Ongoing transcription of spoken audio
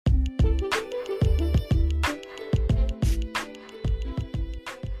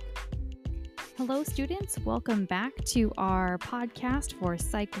Hello, students. Welcome back to our podcast for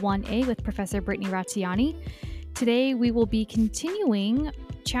Psych 1A with Professor Brittany Ratziani. Today, we will be continuing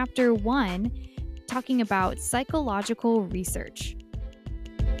Chapter 1, talking about psychological research.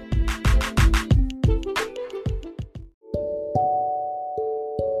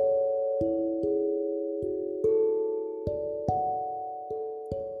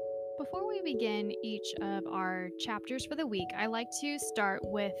 Before we begin each of our chapters for the week, I like to start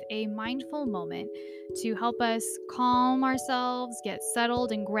with a mindful moment to help us calm ourselves, get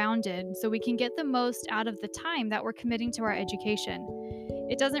settled and grounded so we can get the most out of the time that we're committing to our education.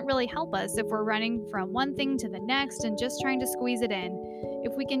 It doesn't really help us if we're running from one thing to the next and just trying to squeeze it in.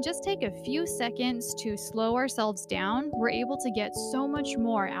 If we can just take a few seconds to slow ourselves down, we're able to get so much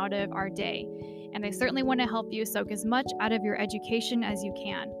more out of our day. And I certainly want to help you soak as much out of your education as you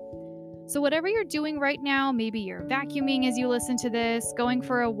can. So, whatever you're doing right now, maybe you're vacuuming as you listen to this, going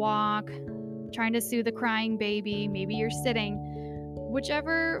for a walk, trying to soothe a crying baby, maybe you're sitting,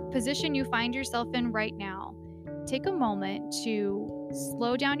 whichever position you find yourself in right now, take a moment to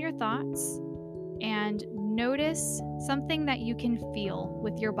slow down your thoughts and notice something that you can feel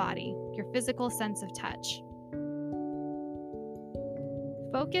with your body, your physical sense of touch.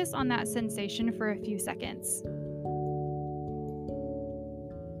 Focus on that sensation for a few seconds.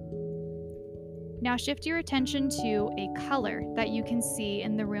 Now shift your attention to a color that you can see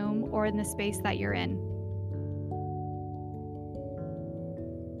in the room or in the space that you're in.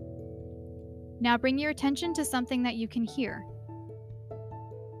 Now bring your attention to something that you can hear.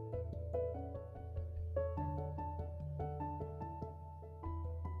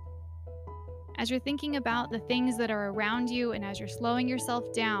 As you're thinking about the things that are around you and as you're slowing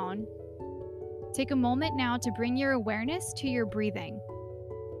yourself down, take a moment now to bring your awareness to your breathing.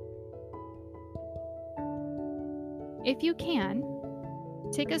 If you can,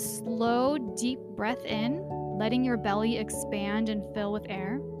 take a slow, deep breath in, letting your belly expand and fill with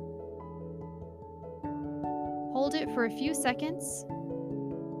air. Hold it for a few seconds,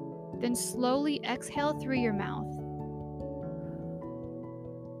 then slowly exhale through your mouth.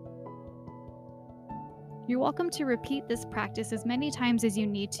 You're welcome to repeat this practice as many times as you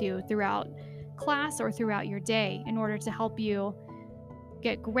need to throughout class or throughout your day in order to help you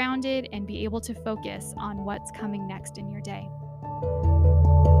get grounded and be able to focus on what's coming next in your day.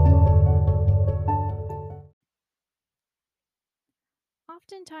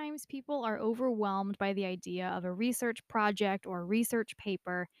 Oftentimes, people are overwhelmed by the idea of a research project or research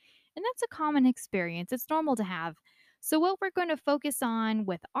paper, and that's a common experience. It's normal to have. So, what we're going to focus on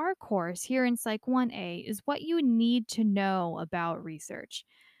with our course here in Psych 1A is what you need to know about research.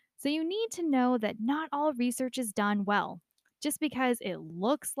 So, you need to know that not all research is done well. Just because it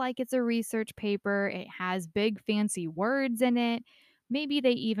looks like it's a research paper, it has big fancy words in it. Maybe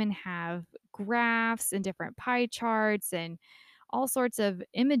they even have graphs and different pie charts and all sorts of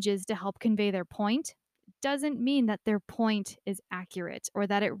images to help convey their point, doesn't mean that their point is accurate or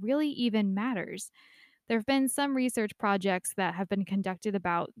that it really even matters. There have been some research projects that have been conducted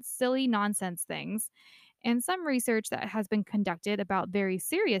about silly nonsense things, and some research that has been conducted about very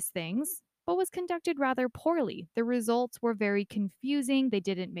serious things, but was conducted rather poorly. The results were very confusing, they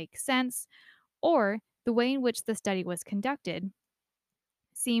didn't make sense, or the way in which the study was conducted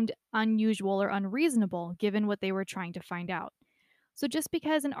seemed unusual or unreasonable given what they were trying to find out. So, just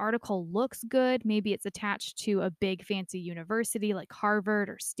because an article looks good, maybe it's attached to a big fancy university like Harvard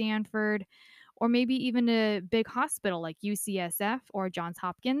or Stanford, or maybe even a big hospital like UCSF or Johns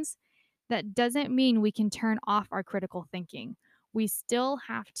Hopkins, that doesn't mean we can turn off our critical thinking. We still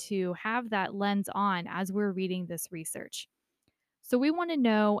have to have that lens on as we're reading this research. So, we want to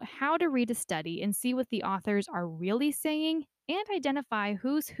know how to read a study and see what the authors are really saying and identify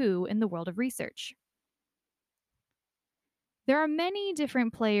who's who in the world of research. There are many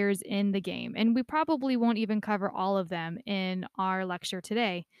different players in the game, and we probably won't even cover all of them in our lecture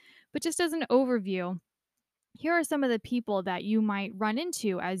today. But just as an overview, here are some of the people that you might run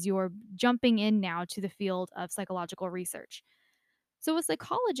into as you're jumping in now to the field of psychological research. So, a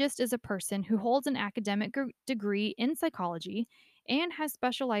psychologist is a person who holds an academic degree in psychology and has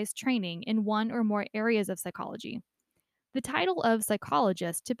specialized training in one or more areas of psychology. The title of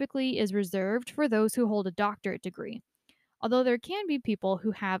psychologist typically is reserved for those who hold a doctorate degree. Although there can be people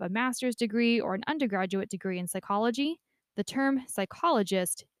who have a master's degree or an undergraduate degree in psychology, the term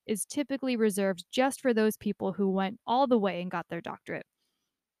psychologist is typically reserved just for those people who went all the way and got their doctorate.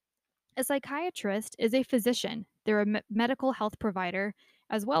 A psychiatrist is a physician. They're a medical health provider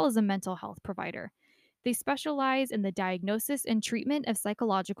as well as a mental health provider. They specialize in the diagnosis and treatment of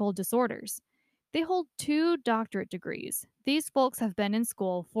psychological disorders. They hold two doctorate degrees. These folks have been in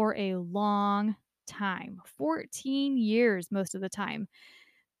school for a long time, 14 years most of the time.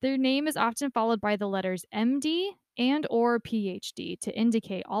 Their name is often followed by the letters MD and or PhD to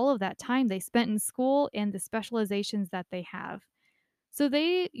indicate all of that time they spent in school and the specializations that they have. So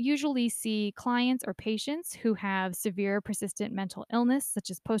they usually see clients or patients who have severe persistent mental illness such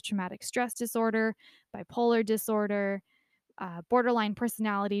as post traumatic stress disorder, bipolar disorder, borderline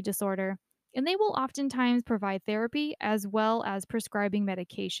personality disorder, and they will oftentimes provide therapy as well as prescribing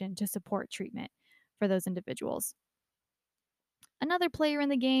medication to support treatment for those individuals. Another player in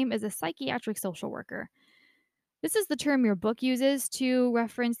the game is a psychiatric social worker. This is the term your book uses to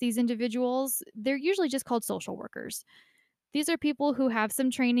reference these individuals. They're usually just called social workers. These are people who have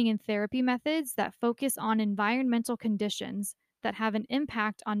some training in therapy methods that focus on environmental conditions that have an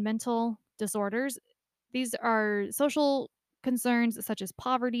impact on mental disorders. These are social concerns such as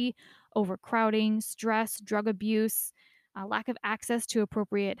poverty, overcrowding, stress, drug abuse, lack of access to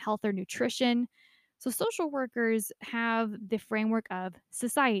appropriate health or nutrition. So, social workers have the framework of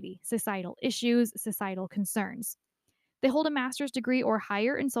society, societal issues, societal concerns. They hold a master's degree or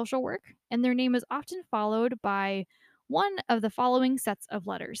higher in social work, and their name is often followed by one of the following sets of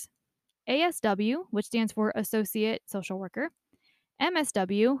letters: ASW, which stands for Associate Social Worker,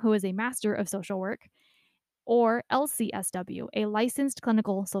 MSW, who is a Master of Social Work, or LCSW, a Licensed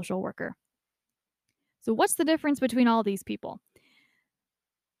Clinical Social Worker. So, what's the difference between all these people?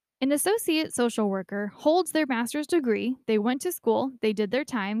 An associate social worker holds their master's degree. They went to school, they did their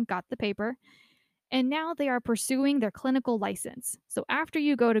time, got the paper, and now they are pursuing their clinical license. So, after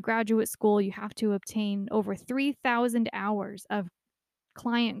you go to graduate school, you have to obtain over 3,000 hours of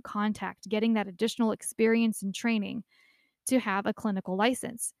client contact, getting that additional experience and training to have a clinical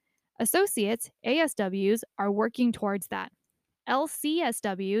license. Associates, ASWs, are working towards that.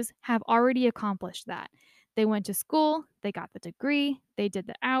 LCSWs have already accomplished that. They went to school, they got the degree, they did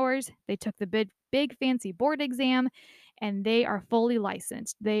the hours, they took the big fancy board exam, and they are fully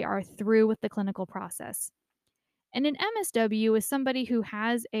licensed. They are through with the clinical process. And an MSW is somebody who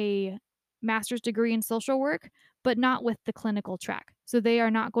has a master's degree in social work, but not with the clinical track. So they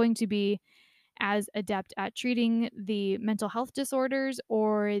are not going to be as adept at treating the mental health disorders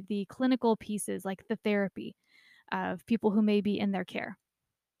or the clinical pieces like the therapy of people who may be in their care.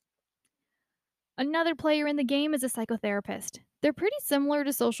 Another player in the game is a psychotherapist. They're pretty similar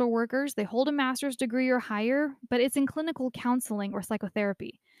to social workers. They hold a master's degree or higher, but it's in clinical counseling or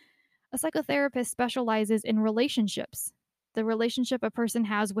psychotherapy. A psychotherapist specializes in relationships, the relationship a person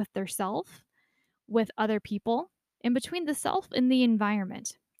has with their self, with other people, and between the self and the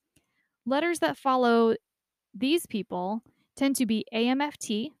environment. Letters that follow these people tend to be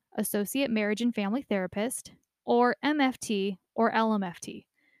AMFT, Associate Marriage and Family Therapist, or MFT or LMFT.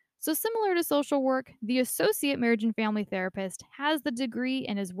 So, similar to social work, the Associate Marriage and Family Therapist has the degree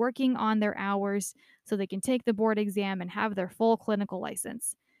and is working on their hours so they can take the board exam and have their full clinical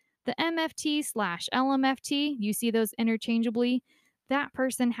license. The MFT slash LMFT, you see those interchangeably. That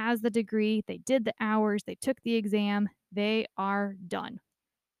person has the degree, they did the hours, they took the exam, they are done.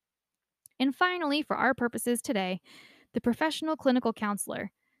 And finally, for our purposes today, the professional clinical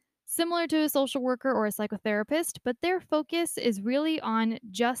counselor. Similar to a social worker or a psychotherapist, but their focus is really on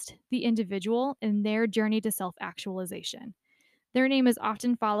just the individual and their journey to self actualization. Their name is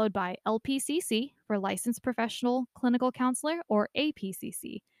often followed by LPCC for Licensed Professional Clinical Counselor or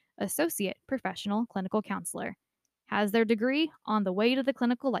APCC, Associate Professional Clinical Counselor. Has their degree on the way to the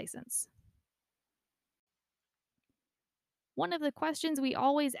clinical license. One of the questions we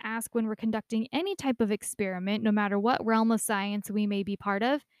always ask when we're conducting any type of experiment, no matter what realm of science we may be part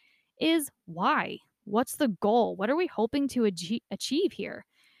of, is why? What's the goal? What are we hoping to achieve here?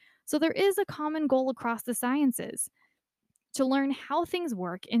 So, there is a common goal across the sciences to learn how things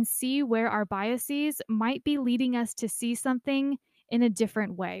work and see where our biases might be leading us to see something in a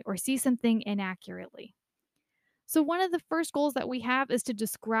different way or see something inaccurately. So, one of the first goals that we have is to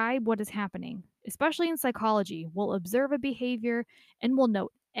describe what is happening, especially in psychology. We'll observe a behavior and we'll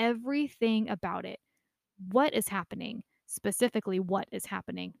note everything about it. What is happening? Specifically, what is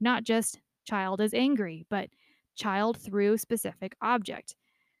happening? Not just child is angry, but child threw specific object.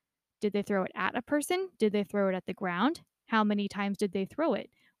 Did they throw it at a person? Did they throw it at the ground? How many times did they throw it?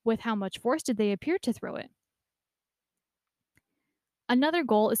 With how much force did they appear to throw it? Another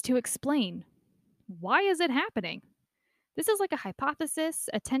goal is to explain, why is it happening? This is like a hypothesis,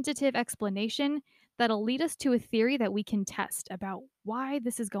 a tentative explanation that'll lead us to a theory that we can test about why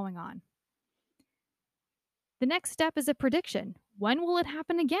this is going on. The next step is a prediction. When will it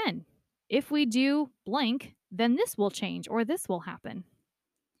happen again? If we do blank, then this will change or this will happen.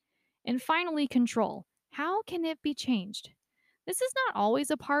 And finally, control. How can it be changed? This is not always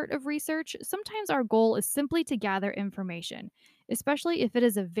a part of research. Sometimes our goal is simply to gather information, especially if it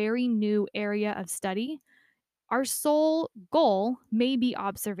is a very new area of study. Our sole goal may be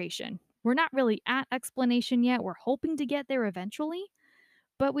observation. We're not really at explanation yet. We're hoping to get there eventually,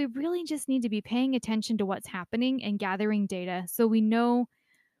 but we really just need to be paying attention to what's happening and gathering data so we know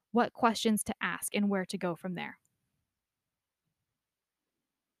what questions to ask and where to go from there.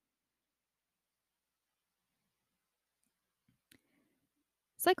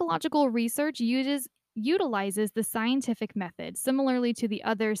 Psychological research utilizes the scientific method similarly to the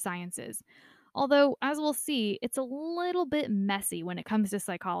other sciences. Although, as we'll see, it's a little bit messy when it comes to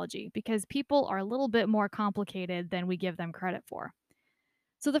psychology because people are a little bit more complicated than we give them credit for.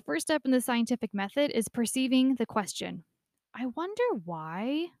 So, the first step in the scientific method is perceiving the question. I wonder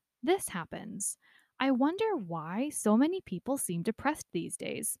why this happens. I wonder why so many people seem depressed these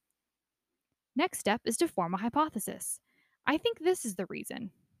days. Next step is to form a hypothesis. I think this is the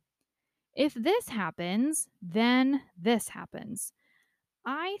reason. If this happens, then this happens.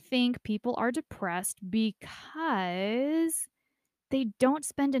 I think people are depressed because they don't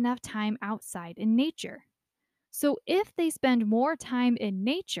spend enough time outside in nature. So, if they spend more time in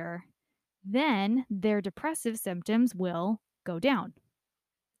nature, then their depressive symptoms will go down.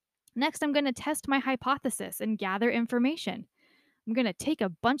 Next, I'm going to test my hypothesis and gather information. I'm going to take a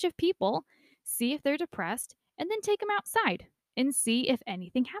bunch of people, see if they're depressed, and then take them outside and see if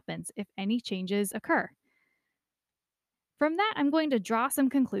anything happens, if any changes occur. From that, I'm going to draw some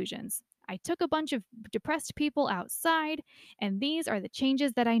conclusions. I took a bunch of depressed people outside, and these are the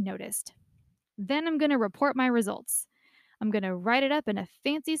changes that I noticed. Then I'm going to report my results. I'm going to write it up in a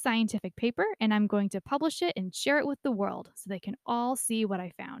fancy scientific paper, and I'm going to publish it and share it with the world so they can all see what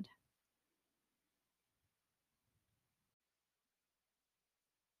I found.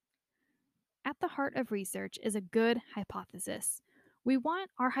 At the heart of research is a good hypothesis. We want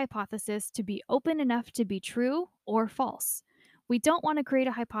our hypothesis to be open enough to be true or false. We don't want to create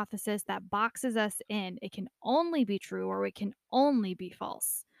a hypothesis that boxes us in. It can only be true or it can only be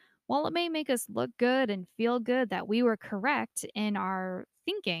false. While it may make us look good and feel good that we were correct in our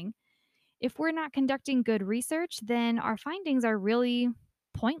thinking, if we're not conducting good research, then our findings are really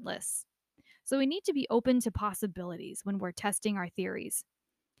pointless. So we need to be open to possibilities when we're testing our theories.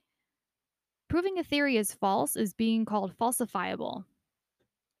 Proving a theory is false is being called falsifiable.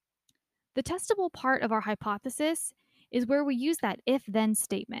 The testable part of our hypothesis is where we use that if then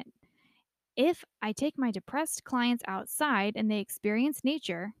statement. If I take my depressed clients outside and they experience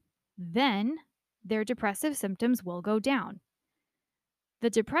nature, then their depressive symptoms will go down.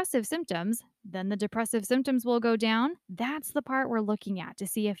 Then the depressive symptoms will go down. That's the part we're looking at to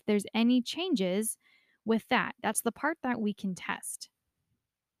see if there's any changes with that. That's the part that we can test.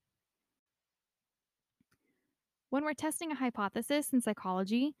 When we're testing a hypothesis in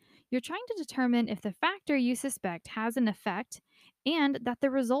psychology, you're trying to determine if the factor you suspect has an effect and that the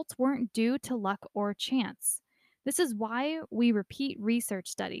results weren't due to luck or chance. This is why we repeat research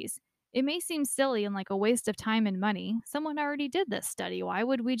studies. It may seem silly and like a waste of time and money. Someone already did this study. Why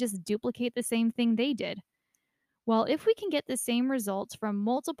would we just duplicate the same thing they did? Well, if we can get the same results from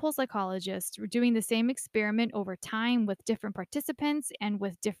multiple psychologists doing the same experiment over time with different participants and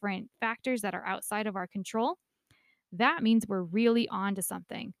with different factors that are outside of our control, that means we're really on to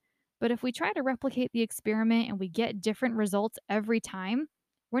something. But if we try to replicate the experiment and we get different results every time,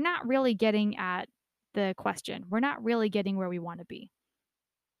 we're not really getting at the question. We're not really getting where we want to be.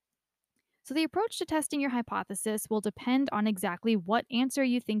 So, the approach to testing your hypothesis will depend on exactly what answer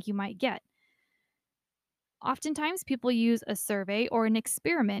you think you might get. Oftentimes, people use a survey or an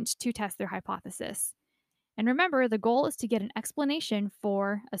experiment to test their hypothesis. And remember, the goal is to get an explanation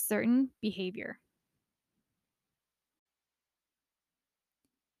for a certain behavior.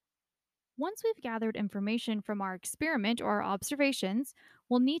 Once we've gathered information from our experiment or our observations,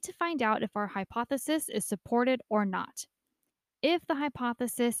 we'll need to find out if our hypothesis is supported or not. If the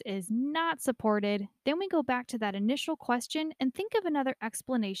hypothesis is not supported, then we go back to that initial question and think of another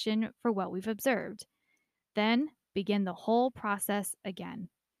explanation for what we've observed. Then begin the whole process again.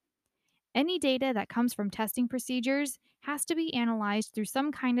 Any data that comes from testing procedures has to be analyzed through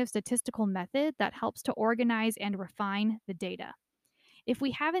some kind of statistical method that helps to organize and refine the data. If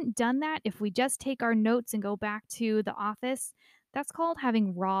we haven't done that, if we just take our notes and go back to the office, that's called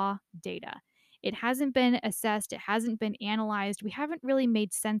having raw data. It hasn't been assessed, it hasn't been analyzed, we haven't really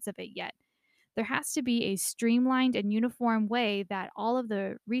made sense of it yet. There has to be a streamlined and uniform way that all of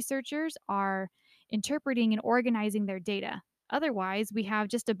the researchers are interpreting and organizing their data. Otherwise, we have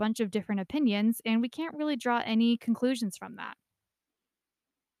just a bunch of different opinions and we can't really draw any conclusions from that.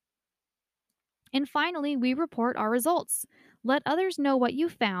 And finally, we report our results. Let others know what you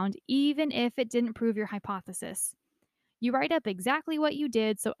found, even if it didn't prove your hypothesis. You write up exactly what you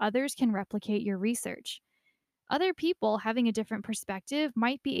did so others can replicate your research. Other people having a different perspective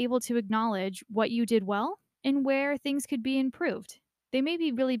might be able to acknowledge what you did well and where things could be improved. They may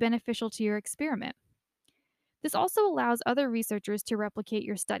be really beneficial to your experiment. This also allows other researchers to replicate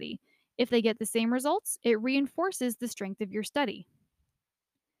your study. If they get the same results, it reinforces the strength of your study.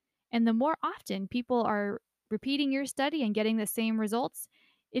 And the more often people are repeating your study and getting the same results,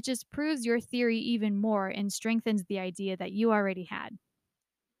 it just proves your theory even more and strengthens the idea that you already had.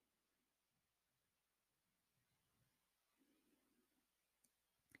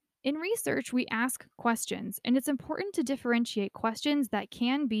 In research, we ask questions, and it's important to differentiate questions that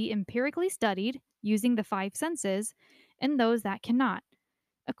can be empirically studied using the five senses and those that cannot.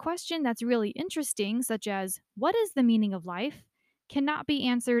 A question that's really interesting, such as, "What is the meaning of life?" cannot be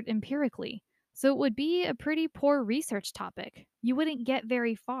answered empirically. So it would be a pretty poor research topic. You wouldn't get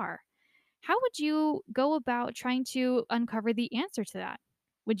very far. How would you go about trying to uncover the answer to that?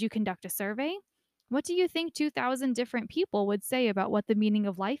 Would you conduct a survey? What do you think 2,000 different people would say about what the meaning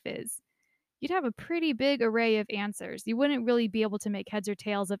of life is? You'd have a pretty big array of answers. You wouldn't really be able to make heads or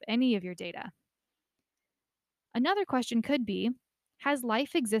tails of any of your data. Another question could be, has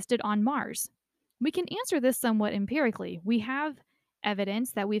life existed on Mars? We can answer this somewhat empirically. We have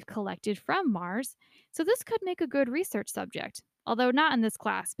evidence that we've collected from Mars, so this could make a good research subject, although not in this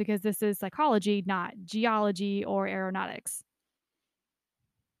class because this is psychology, not geology or aeronautics.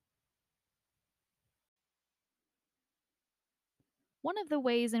 One of the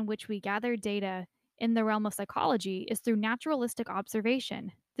ways in which we gather data in the realm of psychology is through naturalistic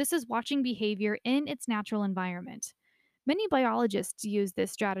observation. This is watching behavior in its natural environment. Many biologists use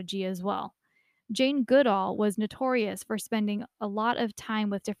this strategy as well. Jane Goodall was notorious for spending a lot of time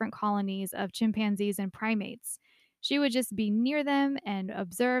with different colonies of chimpanzees and primates. She would just be near them and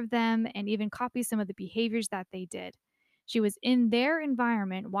observe them and even copy some of the behaviors that they did. She was in their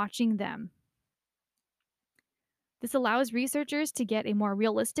environment watching them. This allows researchers to get a more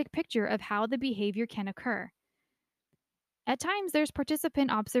realistic picture of how the behavior can occur. At times, there's participant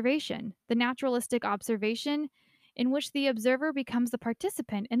observation, the naturalistic observation in which the observer becomes the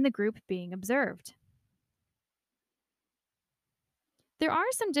participant in the group being observed. There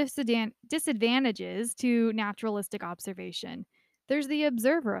are some disadvantages to naturalistic observation. There's the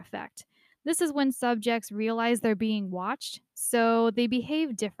observer effect. This is when subjects realize they're being watched, so they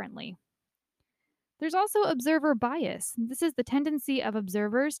behave differently. There's also observer bias. This is the tendency of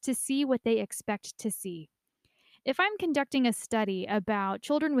observers to see what they expect to see. If I'm conducting a study about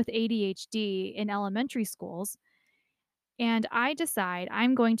children with ADHD in elementary schools, and I decide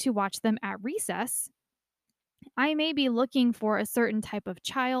I'm going to watch them at recess, I may be looking for a certain type of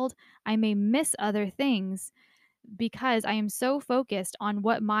child. I may miss other things because I am so focused on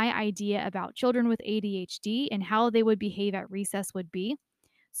what my idea about children with ADHD and how they would behave at recess would be.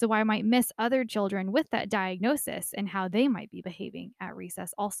 So I might miss other children with that diagnosis and how they might be behaving at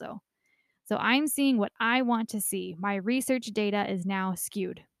recess also. So I'm seeing what I want to see. My research data is now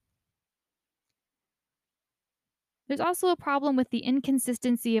skewed. There's also a problem with the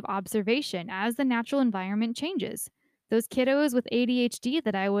inconsistency of observation as the natural environment changes. Those kiddos with ADHD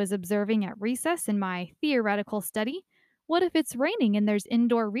that I was observing at recess in my theoretical study, what if it's raining and there's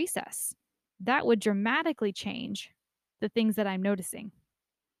indoor recess? That would dramatically change the things that I'm noticing.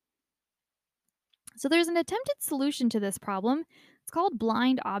 So there's an attempted solution to this problem. It's called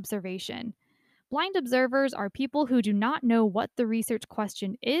blind observation. Blind observers are people who do not know what the research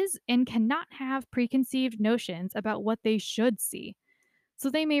question is and cannot have preconceived notions about what they should see. So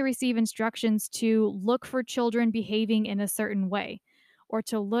they may receive instructions to look for children behaving in a certain way or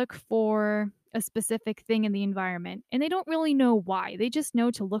to look for a specific thing in the environment. And they don't really know why. They just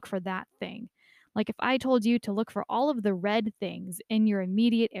know to look for that thing. Like if I told you to look for all of the red things in your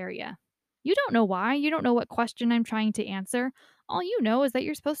immediate area, you don't know why. You don't know what question I'm trying to answer. All you know is that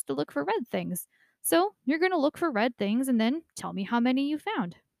you're supposed to look for red things. So you're going to look for red things and then tell me how many you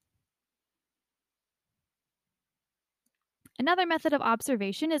found. Another method of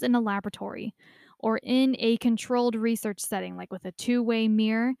observation is in a laboratory or in a controlled research setting, like with a two-way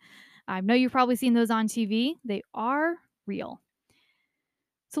mirror. I know you've probably seen those on TV. They are real.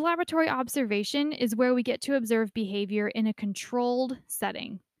 So, laboratory observation is where we get to observe behavior in a controlled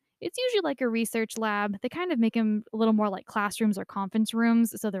setting. It's usually like a research lab. They kind of make them a little more like classrooms or conference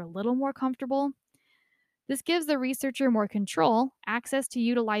rooms, so they're a little more comfortable. This gives the researcher more control, access to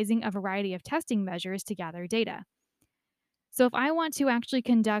utilizing a variety of testing measures to gather data. So, if I want to actually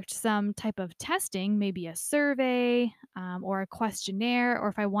conduct some type of testing, maybe a survey or a questionnaire, or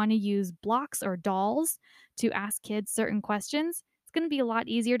if I want to use blocks or dolls to ask kids certain questions, it's going to be a lot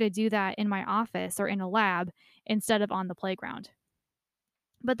easier to do that in my office or in a lab instead of on the playground.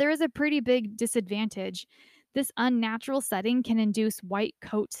 But there is a pretty big disadvantage. This unnatural setting can induce white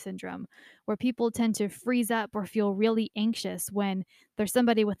coat syndrome, where people tend to freeze up or feel really anxious when there's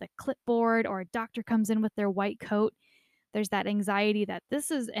somebody with a clipboard or a doctor comes in with their white coat. There's that anxiety that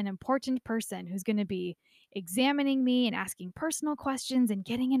this is an important person who's going to be examining me and asking personal questions and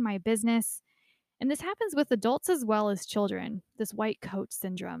getting in my business. And this happens with adults as well as children, this white coat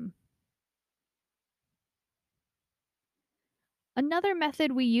syndrome. Another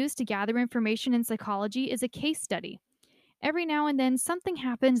method we use to gather information in psychology is a case study. Every now and then, something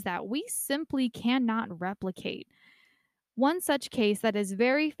happens that we simply cannot replicate. One such case that is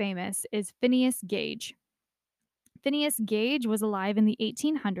very famous is Phineas Gage. Phineas Gage was alive in the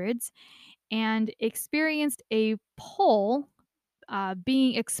 1800s and experienced a pole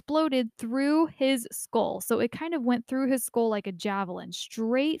being exploded through his skull. So it kind of went through his skull like a javelin,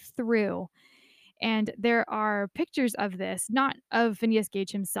 straight through. And there are pictures of this, not of Phineas Gage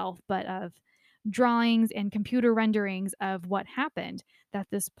himself, but of drawings and computer renderings of what happened. That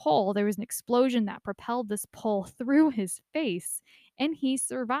this pole, there was an explosion that propelled this pole through his face, and he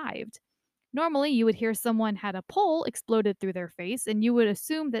survived. Normally, you would hear someone had a pole exploded through their face, and you would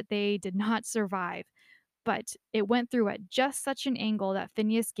assume that they did not survive. But it went through at just such an angle that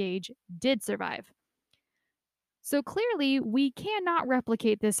Phineas Gage did survive. So clearly, we cannot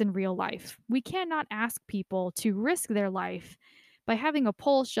replicate this in real life. We cannot ask people to risk their life by having a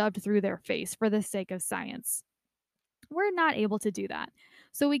pole shoved through their face for the sake of science. We're not able to do that.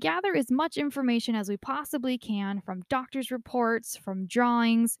 So we gather as much information as we possibly can from doctors' reports, from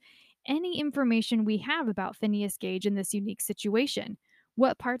drawings, any information we have about Phineas Gage in this unique situation.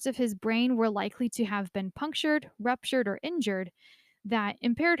 What parts of his brain were likely to have been punctured, ruptured, or injured that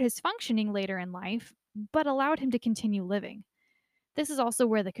impaired his functioning later in life, but allowed him to continue living. This is also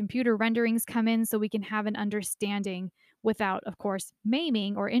where the computer renderings come in so we can have an understanding without, of course,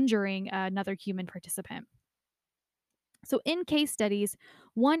 maiming or injuring another human participant. So, in case studies,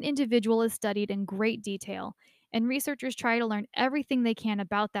 one individual is studied in great detail, and researchers try to learn everything they can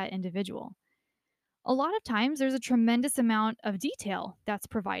about that individual. A lot of times, there's a tremendous amount of detail that's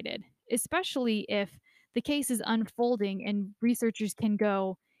provided, especially if the case is unfolding and researchers can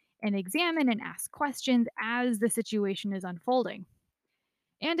go and examine and ask questions as the situation is unfolding.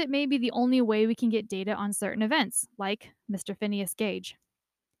 And it may be the only way we can get data on certain events, like Mr. Phineas Gage.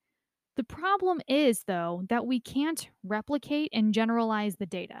 The problem is, though, that we can't replicate and generalize the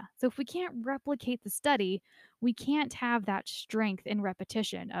data. So, if we can't replicate the study, we can't have that strength and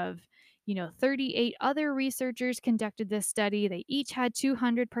repetition of, 38 other researchers conducted this study. They each had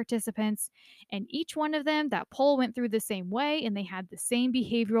 200 participants, and each one of them, that poll went through the same way and they had the same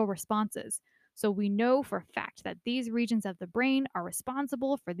behavioral responses. So, we know for a fact that these regions of the brain are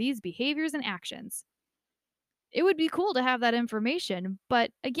responsible for these behaviors and actions. It would be cool to have that information,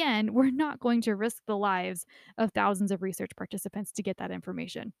 but again, we're not going to risk the lives of thousands of research participants to get that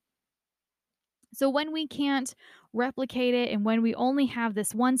information. So, when we can't replicate it and when we only have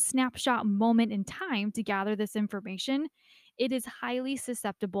this one snapshot moment in time to gather this information, it is highly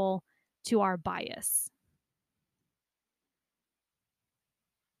susceptible to our bias.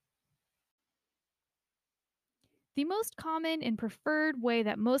 The most common and preferred way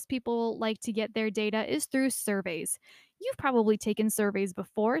that most people like to get their data is through surveys. You've probably taken surveys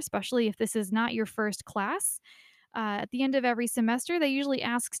before, especially if this is not your first class. At the end of every semester, they usually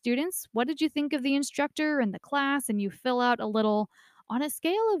ask students, "What did you think of the instructor and the class?" And you fill out a little on a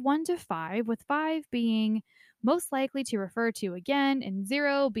scale of 1 to 5, with 5 being most likely to refer to again, and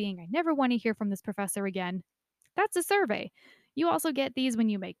 0 being I never want to hear from this professor again. That's a survey. You also get these when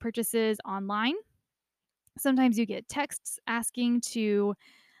you make purchases online. Sometimes you get texts asking to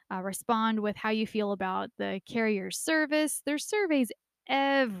respond with how you feel about the carrier's service. There's surveys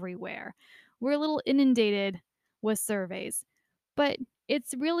everywhere. We're a little inundated with surveys, but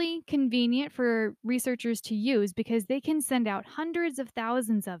it's really convenient for researchers to use because they can send out hundreds of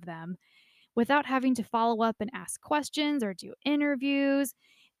thousands of them without having to follow up and ask questions or do interviews.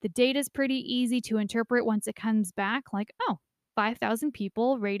 The data is pretty easy to interpret once it comes back, like, oh, 5,000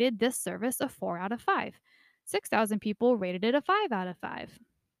 people rated this service a 4 out of 5. 6,000 people rated it a 5 out of 5.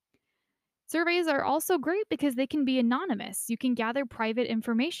 Surveys are also great because they can be anonymous. You can gather private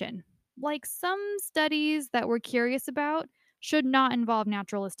information. Like some studies that we're curious about should not involve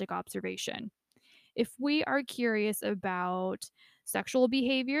naturalistic observation. If we are curious about sexual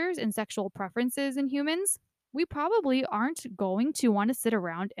behaviors and sexual preferences in humans, We probably aren't going to want to sit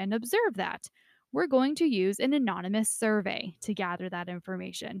around and observe that. We're going to use an anonymous survey to gather that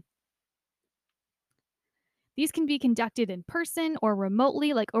information. These can be conducted in person or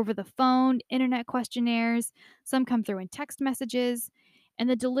remotely, like over the phone, internet questionnaires. Some come through in text messages. And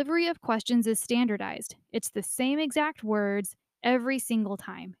the delivery of questions is standardized. It's the same exact words every single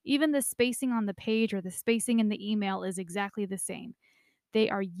time. Even the spacing on the page or the spacing in the email is exactly the same. They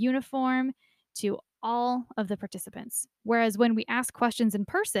are uniform to all of the participants. Whereas when we ask questions in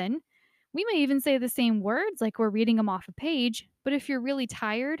person, we may even say the same words like we're reading them off a page, but if you're really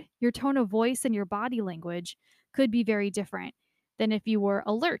tired, your tone of voice and your body language could be very different than if you were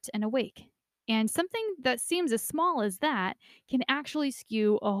alert and awake. And something that seems as small as that can actually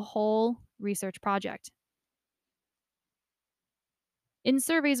skew a whole research project. In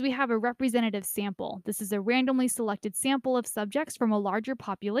surveys, we have a representative sample. This is a randomly selected sample of subjects from a larger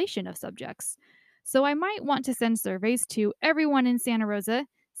population of subjects. So I might want to send surveys to everyone in Santa Rosa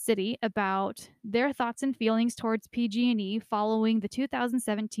City about their thoughts and feelings towards PG&E following the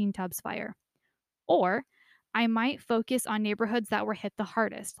 2017 Tubbs fire. Or I might focus on neighborhoods that were hit the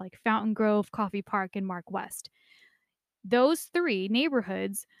hardest, like Fountain Grove, Coffee Park, and Mark West. Those three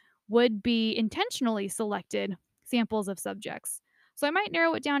neighborhoods would be intentionally selected samples of subjects. So I might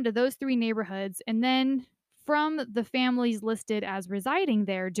narrow it down to those three neighborhoods. And then from the families listed as residing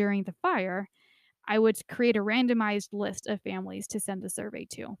there during the fire, I would create a randomized list of families to send the survey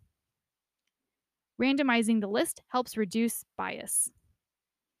to. Randomizing the list helps reduce bias.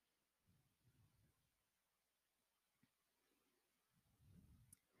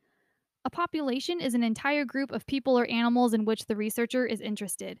 A population is an entire group of people or animals in which the researcher is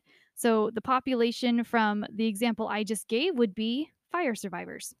interested. So the population from the example I just gave would be fire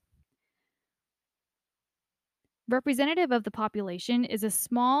survivors. Representative of the population is a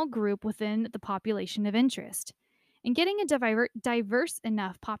small group within the population of interest. And getting a diverse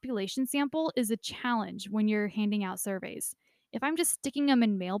enough population sample is a challenge when you're handing out surveys. If I'm just sticking them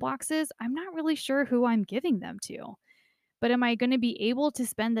in mailboxes, I'm not really sure who I'm giving them to. But am I going to be able to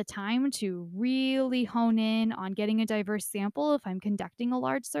spend the time to really hone in on getting a diverse sample if I'm conducting a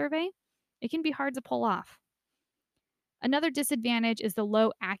large survey? It can be hard to pull off. Another disadvantage is the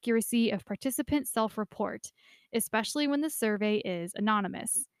low accuracy of participant self report, especially when the survey is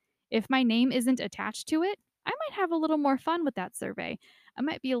anonymous. If my name isn't attached to it, I might have a little more fun with that survey. I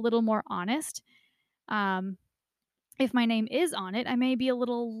might be a little more honest. Um, if my name is on it, I may be a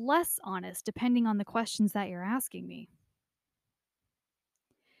little less honest depending on the questions that you're asking me.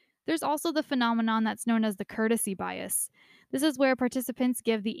 There's also the phenomenon that's known as the courtesy bias. This is where participants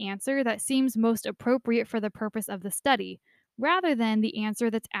give the answer that seems most appropriate for the purpose of the study, rather than the answer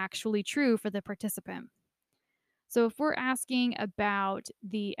that's actually true for the participant. So, if we're asking about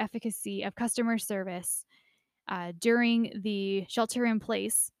the efficacy of customer service during the shelter in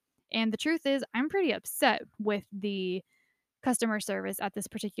place, and the truth is, I'm pretty upset with the customer service at this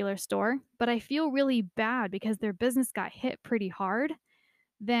particular store, but I feel really bad because their business got hit pretty hard,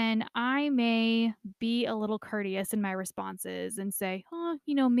 then I may be a little courteous in my responses and say, oh,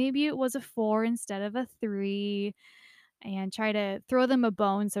 maybe it was a four instead of a three, and try to throw them a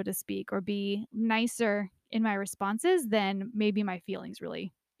bone, so to speak, or be nicer in my responses than maybe my feelings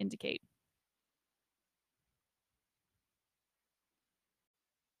really indicate.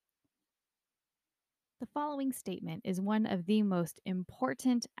 The following statement is one of the most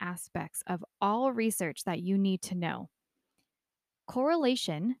important aspects of all research that you need to know.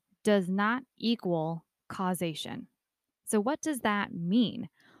 Correlation does not equal causation. So, what does that mean?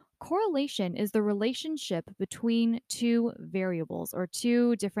 Correlation is the relationship between two variables or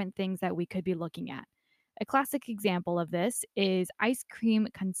two different things that we could be looking at. A classic example of this is ice cream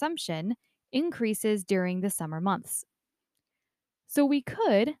consumption increases during the summer months. So, we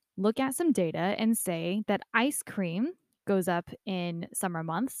could look at some data and say that ice cream goes up in summer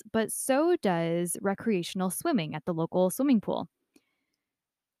months, but so does recreational swimming at the local swimming pool.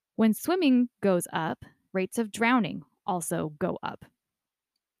 When swimming goes up, rates of drowning also go up.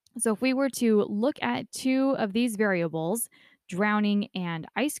 So, if we were to look at two of these variables, drowning and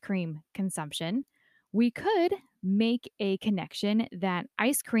ice cream consumption, we could make a connection that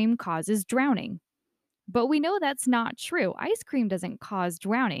ice cream causes drowning. But we know that's not true. Ice cream doesn't cause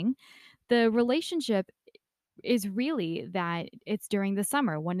drowning. The relationship is really that it's during the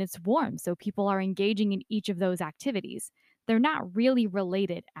summer when it's warm. So, people are engaging in each of those activities. They're not really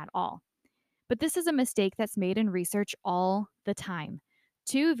related at all. But this is a mistake that's made in research all the time.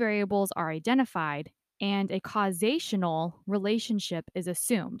 Two variables are identified and a causational relationship is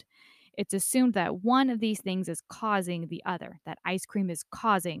assumed. It's assumed that one of these things is causing the other, that ice cream is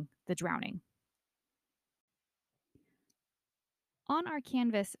causing the drowning. On our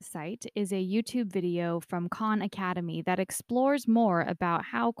Canvas site is a YouTube video from Khan Academy that explores more about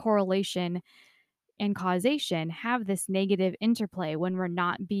how correlation and causation have this negative interplay when we're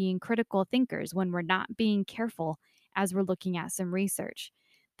not being critical thinkers, when we're not being careful as we're looking at some research.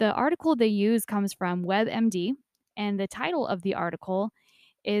 The article they use comes from WebMD, and the title of the article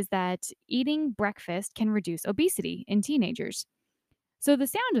is that eating breakfast can reduce obesity in teenagers. So, the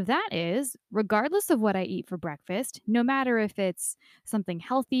sound of that is, regardless of what I eat for breakfast, no matter if it's something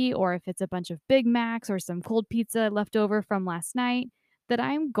healthy or if it's a bunch of Big Macs or some cold pizza left over from last night, that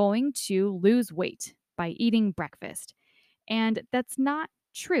I'm going to lose weight by eating breakfast. And that's not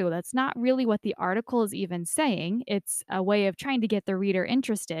true. That's not really what the article is even saying. It's a way of trying to get the reader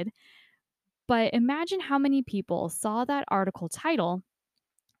interested. But imagine how many people saw that article title,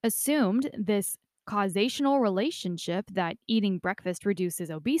 assumed this causational relationship that eating breakfast reduces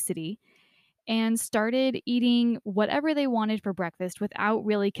obesity, and started eating whatever they wanted for breakfast without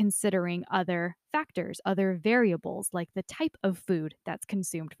really considering other factors, other variables like the type of food that's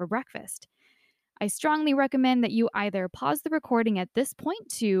consumed for breakfast. I strongly recommend that you either pause the recording at this point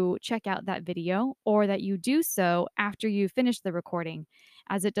to check out that video or that you do so after you finish the recording,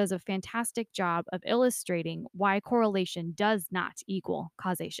 as it does a fantastic job of illustrating why correlation does not equal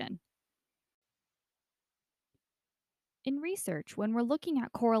causation. In research, when we're looking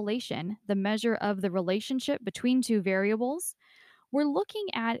at correlation, the measure of the relationship between two variables, we're looking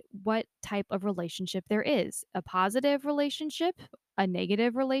at what type of relationship there is, a positive relationship, a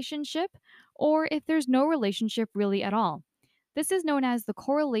negative relationship, or if there's no relationship really at all. This is known as the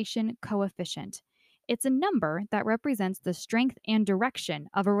correlation coefficient. It's a number that represents the strength and direction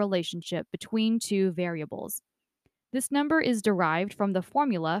of a relationship between two variables. This number is derived from the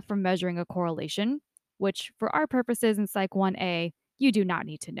formula for measuring a correlation, which, for our purposes in Psych 1A, you do not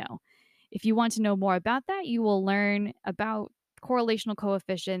need to know. If you want to know more about that, you will learn about correlational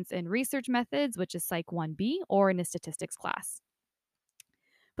coefficients in research methods, which is Psych 1B, or in a statistics class.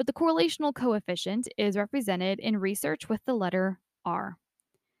 But the correlational coefficient is represented in research with the letter R.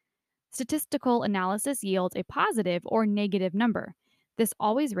 Statistical analysis yields a positive or negative number. This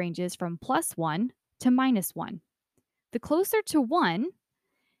always ranges from +1 to -1. The closer to 1,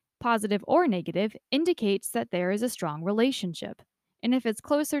 positive or negative, indicates that there is a strong relationship. And if it's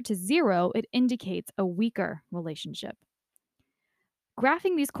closer to 0, it indicates a weaker relationship.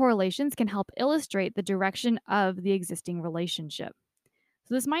 Graphing these correlations can help illustrate the direction of the existing relationship.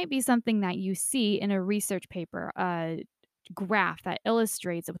 So, this might be something that you see in a research paper, a graph that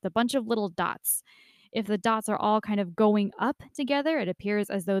illustrates it with a bunch of little dots. If the dots are all kind of going up together, it appears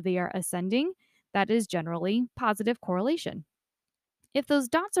as though they are ascending. That is generally positive correlation. If those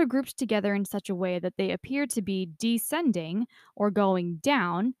dots are grouped together in such a way that they appear to be descending or going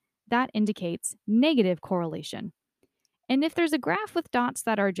down, that indicates negative correlation. And if there's a graph with dots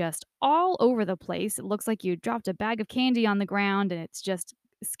that are just all over the place, it looks like you dropped a bag of candy on the ground and it's just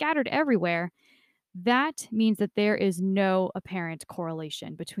scattered everywhere, that means that there is no apparent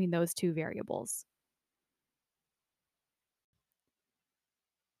correlation between those two variables.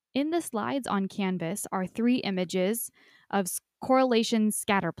 In the slides on Canvas are three images of correlation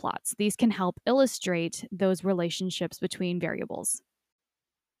scatter plots. These can help illustrate those relationships between variables.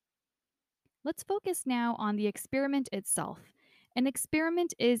 Let's focus now on the experiment itself. An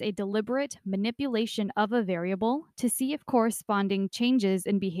experiment is a deliberate manipulation of a variable to see if corresponding changes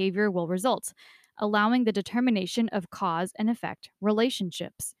in behavior will result, allowing the determination of cause and effect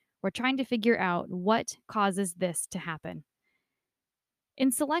relationships. We're trying to figure out what causes this to happen.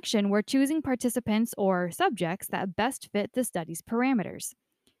 In selection, we're choosing participants or subjects that best fit the study's parameters.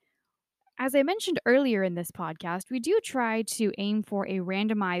 As I mentioned earlier in this podcast, we do try to aim for a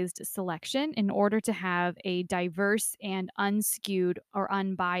randomized selection in order to have a diverse and unskewed or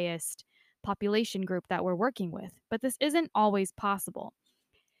unbiased population group that we're working with. But this isn't always possible.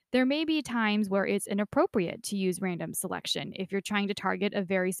 There may be times where it's inappropriate to use random selection if you're trying to target a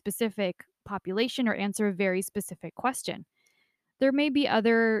very specific population or answer a very specific question. There may be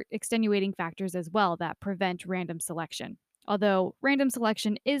other extenuating factors as well that prevent random selection, although random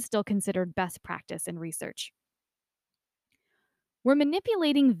selection is still considered best practice in research. We're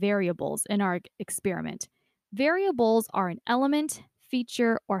manipulating variables in our experiment. Variables are an element,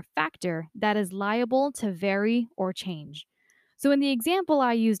 feature, or factor that is liable to vary or change. So, in the example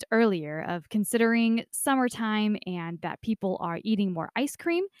I used earlier of considering summertime and that people are eating more ice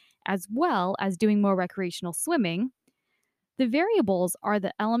cream, as well as doing more recreational swimming, the variables are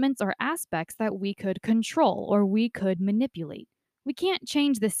the elements or aspects that we could control or we could manipulate. We can't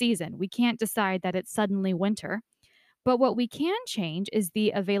change the season. We can't decide that it's suddenly winter. But what we can change is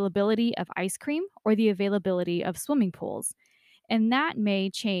the availability of ice cream or the availability of swimming pools. and that may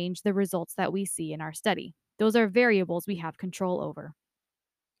change the results that we see in our study. Those are variables we have control over.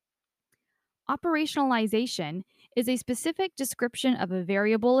 Operationalization is a specific description of a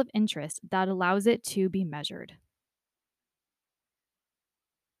variable of interest that allows it to be measured.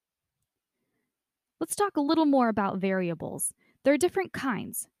 Let's talk a little more about variables. There are different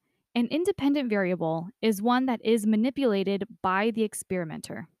kinds. An independent variable is one that is manipulated by the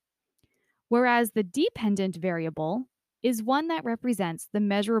experimenter, whereas the dependent variable is one that represents the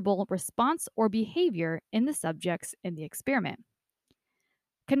measurable response or behavior in the subjects in the experiment.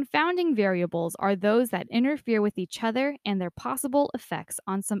 Confounding variables are those that interfere with each other and their possible effects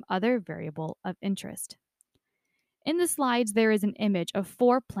on some other variable of interest. In the slides, there is an image of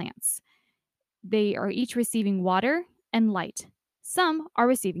 4 plants. They are each receiving water and light. Some are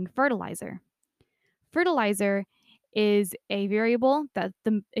receiving fertilizer. Fertilizer is a variable that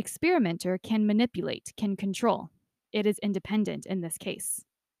the experimenter can manipulate, can control. It is independent in this case.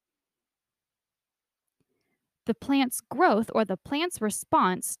 The plant's growth or the plant's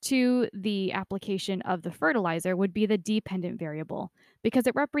response to the application of the fertilizer would be the dependent variable because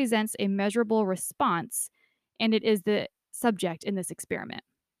it represents a measurable response and it is the subject in this experiment.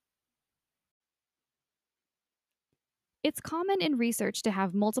 It's common in research to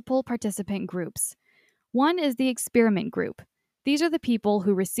have multiple participant groups. One is the experiment group. These are the people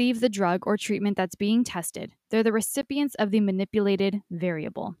who receive the drug or treatment that's being tested. They're the recipients of the manipulated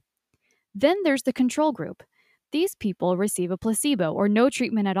variable. Then there's the control group. These people receive a placebo or no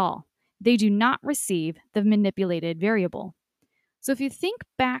treatment at all. They do not receive the manipulated variable. So if you think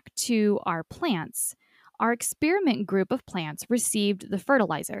back to our plants, our experiment group of plants received the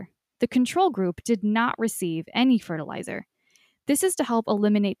fertilizer. The control group did not receive any fertilizer. This is to help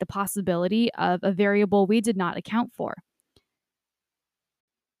eliminate the possibility of a variable we did not account for.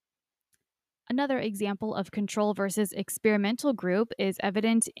 Another example of control versus experimental group is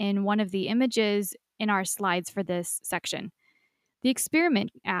evident in one of the images in our slides for this section. The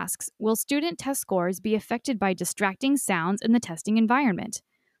experiment asks, will student test scores be affected by distracting sounds in the testing environment?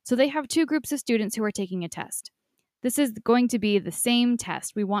 So they have 2 groups of students who are taking a test. This is going to be the same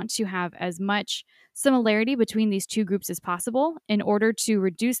test. We want to have as much similarity between these 2 groups as possible in order to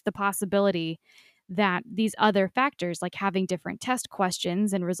reduce the possibility that these other factors, like having different test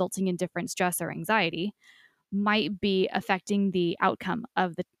questions and resulting in different stress or anxiety, might be affecting the outcome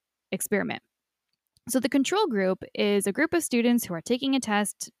of the experiment. So, the control group is a group of students who are taking a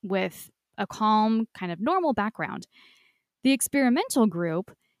test with a calm, kind of normal background. The experimental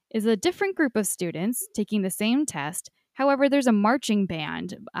group is a different group of students taking the same test. However, there's a marching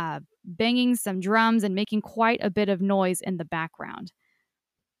band banging some drums and making quite a bit of noise in the background.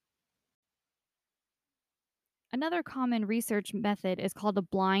 Another common research method is called a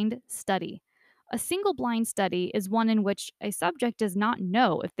blind study. A single blind study is one in which a subject does not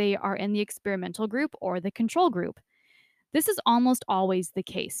know if they are in the experimental group or the control group. This is almost always the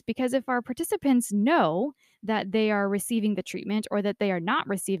case because if our participants know that they are receiving the treatment or that they are not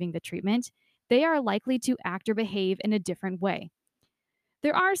receiving the treatment, they are likely to act or behave in a different way.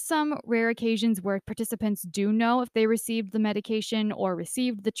 There are some rare occasions where participants do know if they received the medication or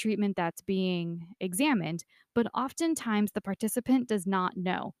received the treatment that's being examined, but oftentimes the participant does not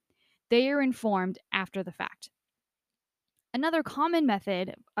know. They are informed after the fact. Another common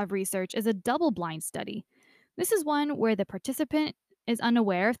method of research is a double blind study. This is one where the participant is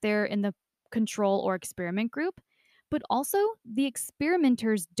unaware if they're in the control or experiment group, but also the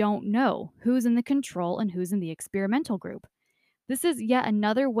experimenters don't know who's in the control and who's in the experimental group. This is yet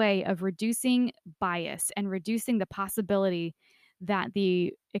another way of reducing bias and reducing the possibility that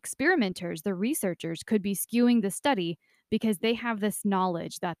the experimenters, the researchers, could be skewing the study because they have this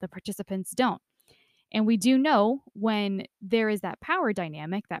knowledge that the participants don't. And we do know when there is that power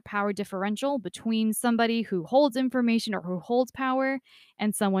dynamic, that power differential between somebody who holds information or who holds power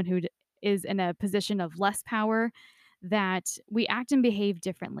and someone who is in a position of less power, that we act and behave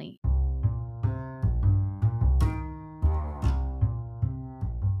differently.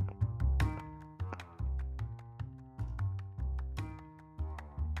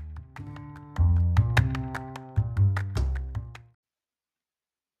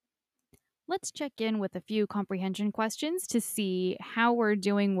 Let's check in with a few comprehension questions to see how we're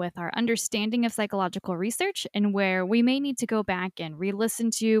doing with our understanding of psychological research and where we may need to go back and re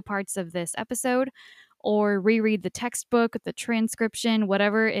listen to parts of this episode or reread the textbook, the transcription,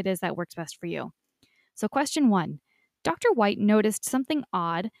 whatever it is that works best for you. So, question 1, Dr. White noticed something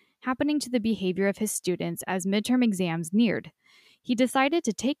odd happening to the behavior of his students as midterm exams neared. He decided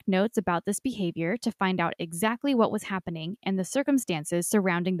to take notes about this behavior to find out exactly what was happening and the circumstances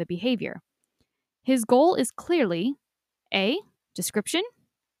surrounding the behavior. His goal is clearly A. description,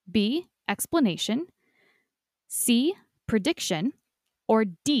 B, explanation, C, prediction, or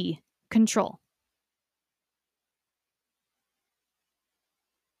D, control?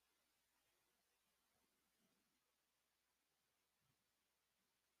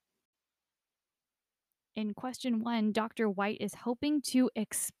 In question one, Dr. White is hoping to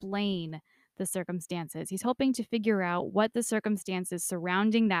explain the circumstances. He's hoping to figure out what the circumstances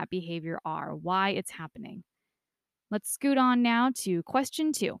surrounding that behavior are, why it's happening. Let's scoot on now to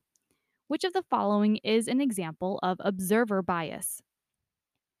question two. Which of the following is an example of observer bias?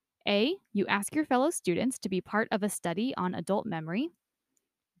 A, you ask your fellow students to be part of a study on adult memory.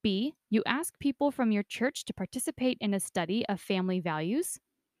 B, you ask people from your church to participate in a study of family values.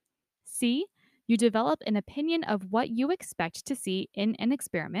 C, you develop an opinion of what you expect to see in an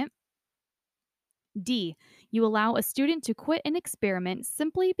experiment. D, you allow a student to quit an experiment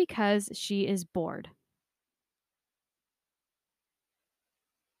simply because she is bored.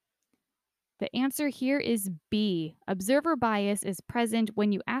 The answer here is B. Observer bias is present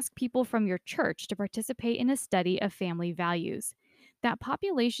when you ask people from your church to participate in a study of family values. That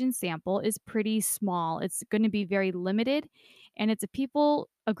population sample is pretty small. It's going to be very limited, and it's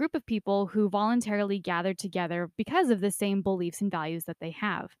a group of people who voluntarily gathered together because of the same beliefs and values that they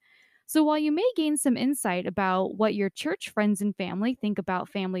have. So while you may gain some insight about what your church friends and family think about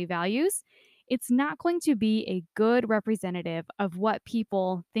family values, it's not going to be a good representative of what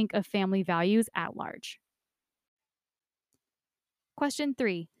people think of family values at large. Question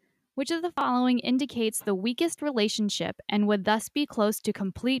three. Which of the following indicates the weakest relationship and would thus be close to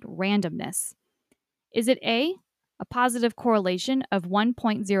complete randomness? Is it a positive correlation of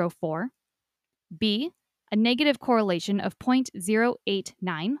 1.04, B, a negative correlation of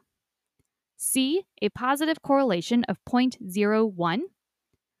 0.089, C, a positive correlation of 0.01,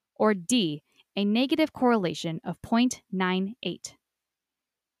 or D, a negative correlation of 0.98?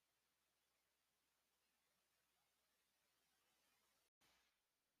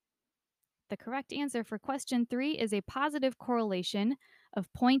 The correct answer for question three is a positive correlation of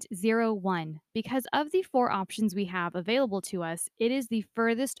zero point zero 0.01. Because of the four options we have available to us, it is the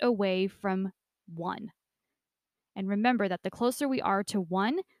furthest away from 1. And remember that the closer we are to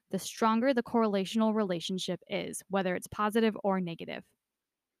 1, the stronger the correlational relationship is, whether it's positive or negative.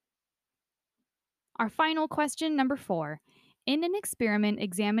 Our final question, number 4. In an experiment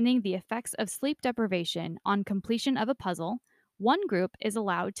examining the effects of sleep deprivation on completion of a puzzle, one group is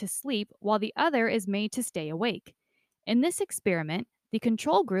allowed to sleep while the other is made to stay awake. In this experiment, the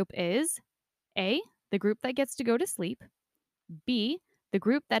control group is A, the group that gets to go to sleep, B, the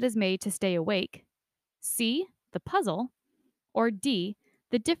group that is made to stay awake, C, the puzzle, or D,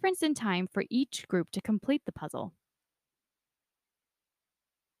 the difference in time for each group to complete the puzzle.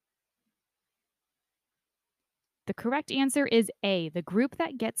 The correct answer is A, the group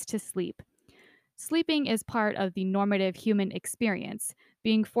that gets to sleep. Sleeping is part of the normative human experience.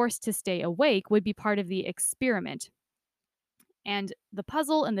 Being forced to stay awake would be part of the experiment. And the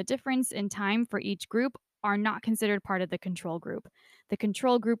puzzle and the difference in time for each group are not considered part of the control group. The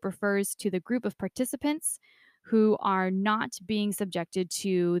control group refers to the group of participants who are not being subjected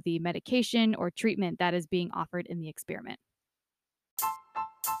to the medication or treatment that is being offered in the experiment.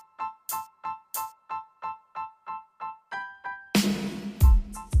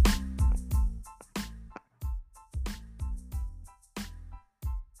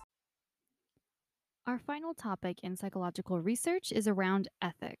 Our final topic in psychological research is around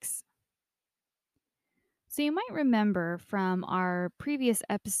ethics. So, you might remember from our previous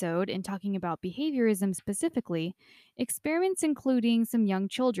episode in talking about behaviorism specifically, experiments including some young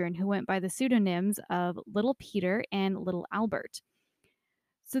children who went by the pseudonyms of Little Peter and Little Albert.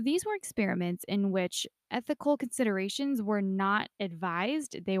 So, these were experiments in which ethical considerations were not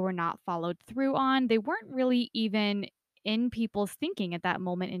advised, they were not followed through on, they weren't really even in people's thinking at that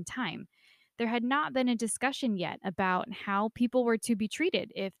moment in time. There had not been a discussion yet about how people were to be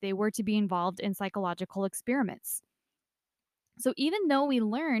treated if they were to be involved in psychological experiments. So, even though we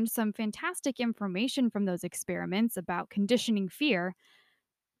learned some fantastic information from those experiments about conditioning fear,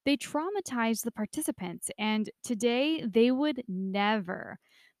 they traumatized the participants, and today they would never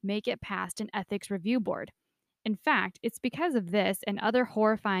make it past an ethics review board. In fact, it's because of this and other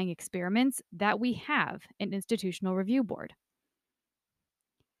horrifying experiments that we have an institutional review board.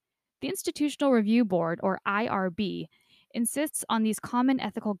 The Institutional Review Board, or IRB, insists on these common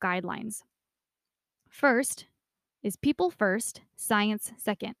ethical guidelines. First is people first, science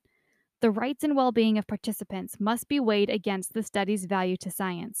second. The rights and well being of participants must be weighed against the study's value to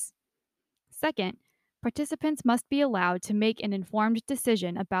science. Second, participants must be allowed to make an informed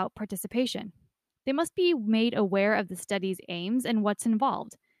decision about participation. They must be made aware of the study's aims and what's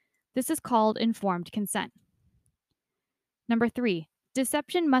involved. This is called informed consent. Number three,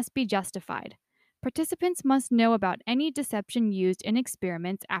 deception must be justified. Participants must know about any deception used in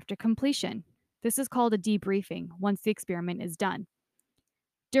experiments after completion. This is called a debriefing once the experiment is done.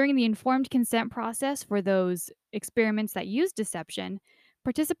 During the informed consent process for those experiments that use deception,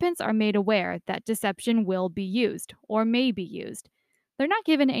 participants are made aware that deception will be used or may be used. They're not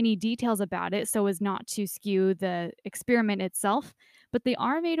given any details about it so as not to skew the experiment itself, but they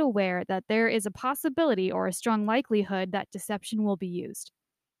are made aware that there is a possibility or a strong likelihood that deception will be used.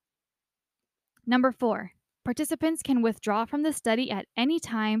 Number four, participants can withdraw from the study at any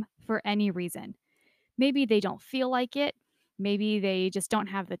time for any reason. Maybe they don't feel like it. Maybe they just don't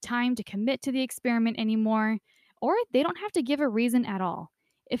have the time to commit to the experiment anymore, or they don't have to give a reason at all.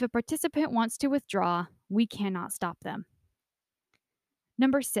 If a participant wants to withdraw, we cannot stop them.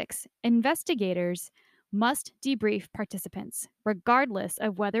 Number six, investigators must debrief participants, regardless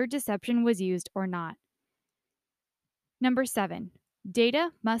of whether deception was used or not. Number seven,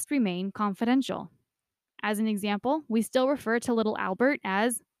 data must remain confidential. As an example, we still refer to little Albert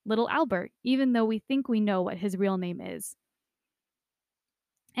as little Albert, even though we think we know what his real name is.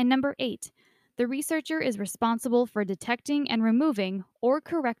 And number eight, the researcher is responsible for detecting and removing or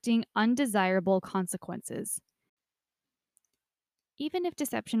correcting undesirable consequences. Even if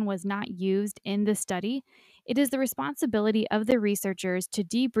deception was not used in the study, it is the responsibility of the researchers to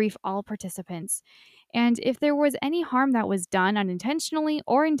debrief all participants. And if there was any harm that was done unintentionally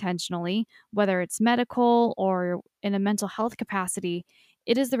or intentionally, whether it's medical or in a mental health capacity,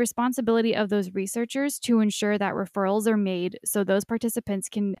 it is the responsibility of those researchers to ensure that referrals are made so those participants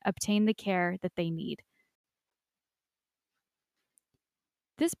can obtain the care that they need.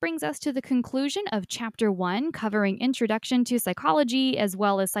 This brings us to the conclusion of Chapter 1, covering Introduction to Psychology as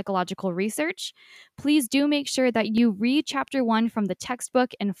well as psychological research. Please do make sure that you read Chapter 1 from the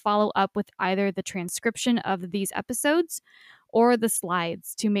textbook and follow up with either the transcription of these episodes or the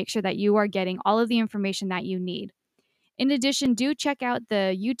slides to make sure that you are getting all of the information that you need. In addition, do check out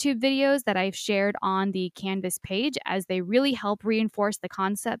the YouTube videos that I've shared on the Canvas page as they really help reinforce the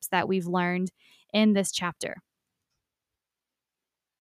concepts that we've learned in this chapter.